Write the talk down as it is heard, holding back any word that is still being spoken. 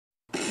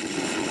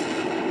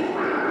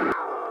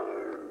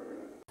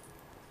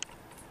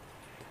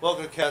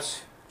Welcome to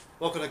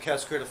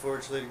Cat's Cradle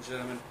Forge, ladies and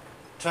gentlemen.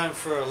 Time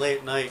for a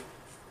late night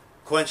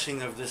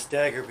quenching of this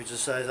dagger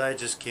because I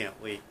just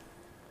can't wait.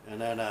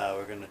 And then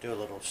we're going to do a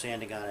little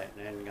sanding on it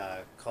and then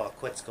call it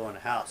quits, go in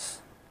the house.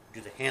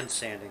 Do the hand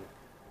sanding.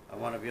 I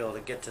want to be able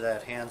to get to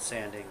that hand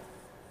sanding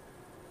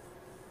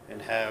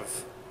and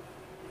have,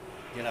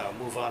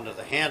 move on to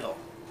the handle.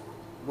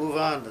 Move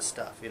on to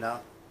stuff,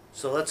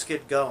 So let's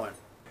get going.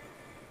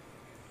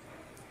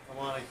 I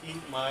want to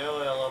heat my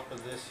oil up in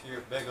this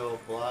here big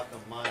old block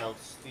of mild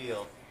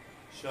steel.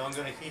 So I'm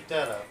going to heat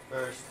that up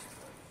first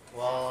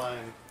while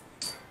I'm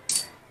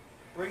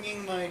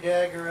bringing my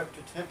dagger up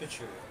to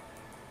temperature.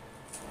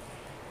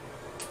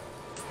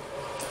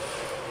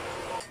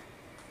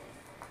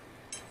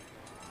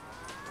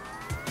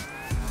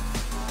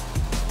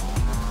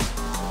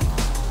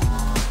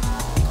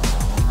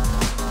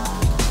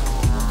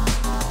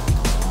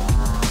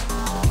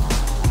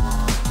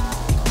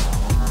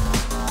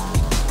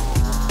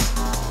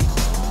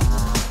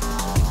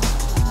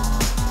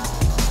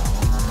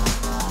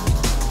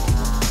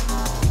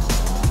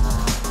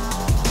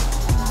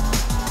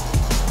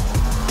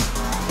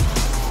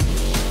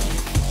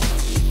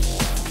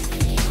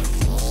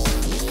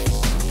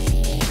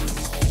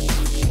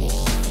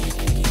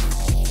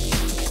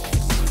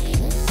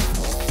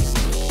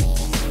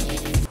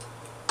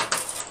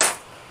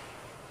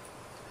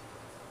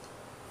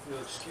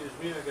 Excuse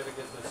me, I gotta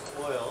get this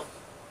oil.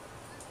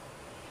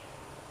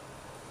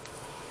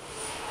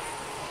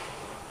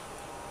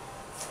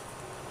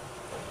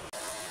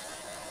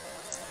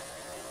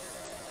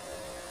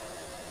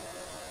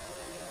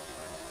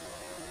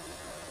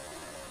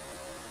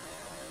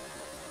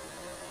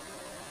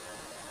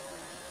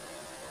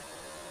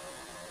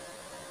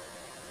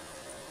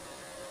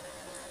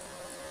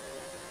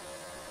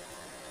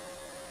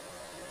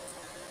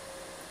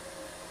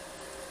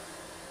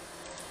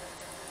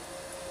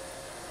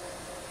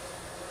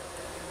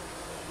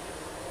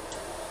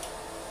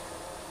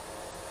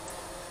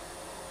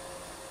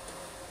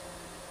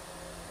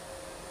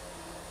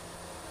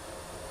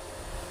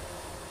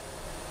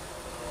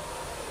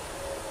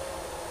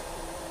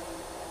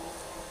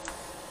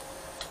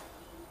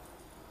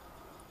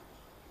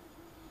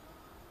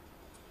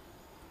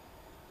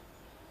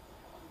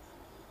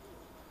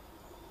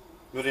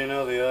 But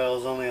the oil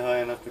is only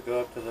high enough to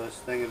go up to those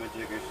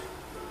thingamajiggers.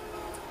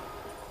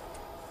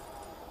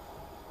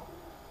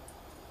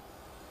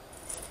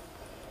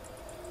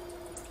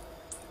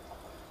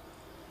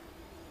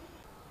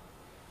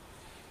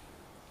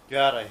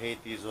 God, I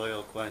hate these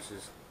oil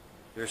quenches.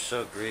 They're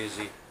so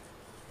greasy.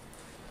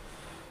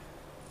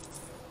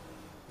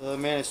 Well, I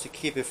managed to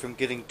keep it from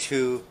getting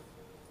too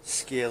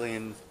scaly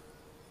and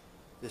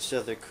this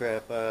other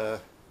crap,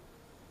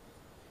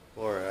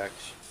 borax.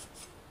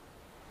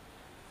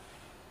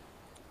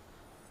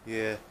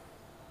 Yeah.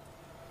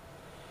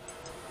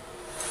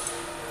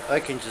 I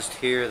can just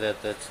hear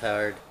that that's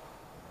hard.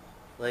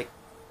 Like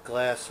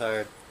glass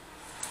hard.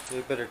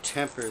 We better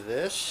temper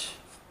this.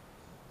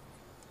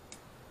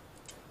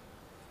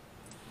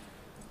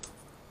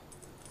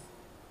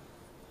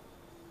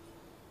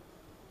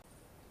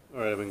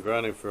 Alright, I've been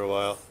grinding for a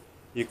while.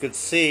 You could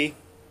see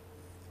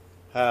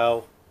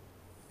how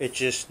it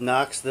just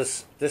knocks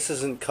this. This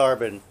isn't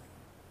carbon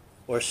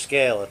or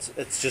scale.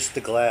 It's just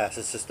the glass.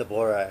 It's just the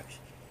borax.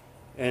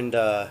 And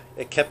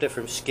it kept it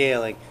from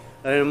scaling.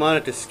 I didn't want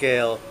it to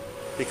scale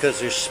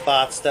because there's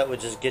spots that would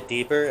just get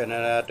deeper and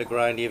then I had to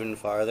grind even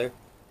farther.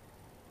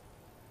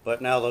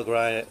 But now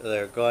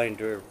they're going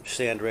to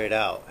sand right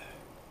out.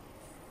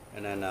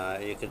 And then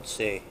you can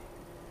see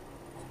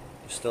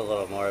there's still a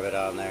little more of it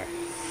on there.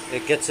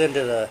 It gets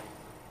into the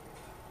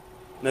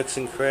nooks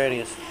and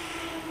crannies.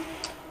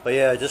 But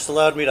yeah, it just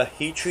allowed me to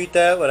heat treat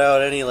that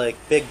without any like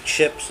big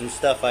chips and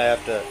stuff I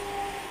have to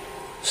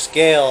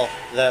scale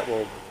that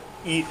will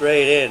eat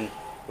right in.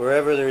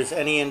 Wherever there's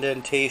any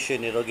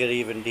indentation, it'll get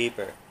even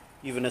deeper.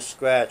 Even a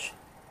scratch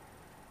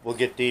will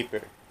get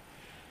deeper.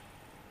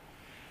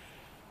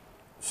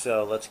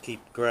 So let's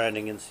keep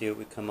grinding and see what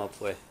we come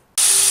up with.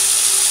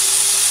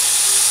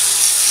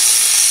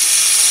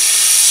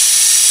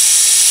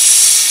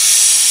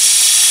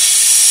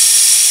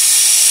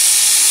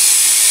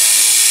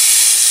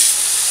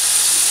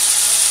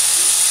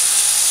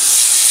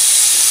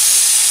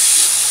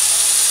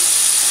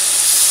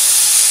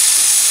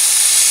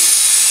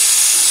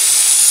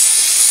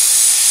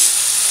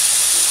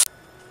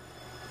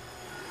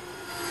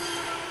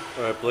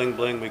 Alright, bling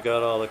bling, we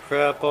got all the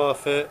crap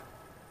off it.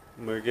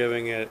 And we're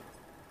giving it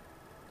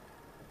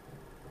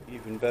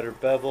even better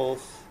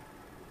bevels.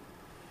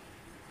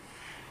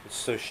 It's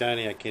so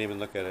shiny I can't even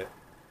look at it.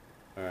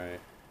 Alright,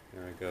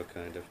 there we go,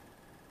 kind of.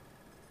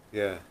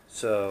 Yeah,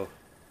 so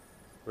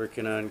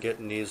working on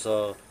getting these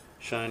all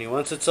shiny.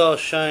 Once it's all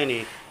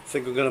shiny, I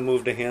think we're going to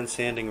move to hand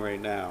sanding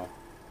right now.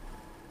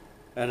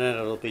 And then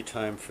it'll be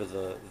time for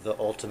the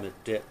ultimate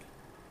dip.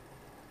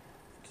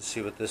 To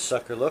see what this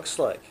sucker looks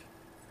like.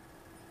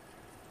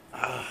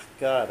 Ah,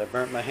 God, I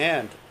burnt my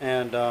hand.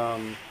 And,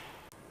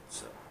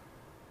 so,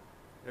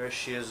 there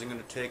she is. I'm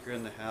going to take her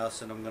in the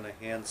house and I'm going to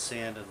hand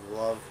sand and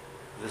love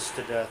this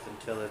to death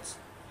until it's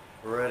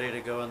ready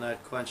to go in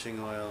that quenching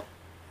oil.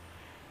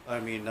 I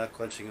mean, not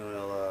quenching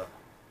oil,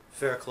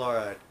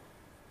 ferrochloride,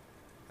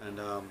 and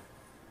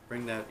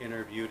bring that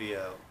inner beauty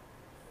out.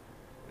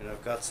 And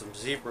I've got some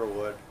zebra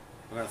wood.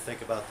 I'm going to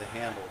think about the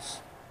handles.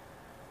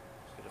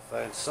 I'm going to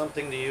find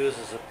something to use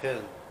as a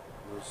pin.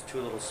 Those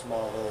two little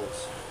small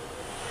holes.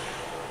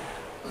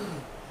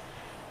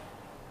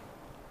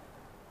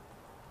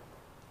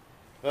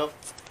 Well,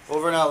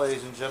 over and out,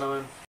 ladies and gentlemen.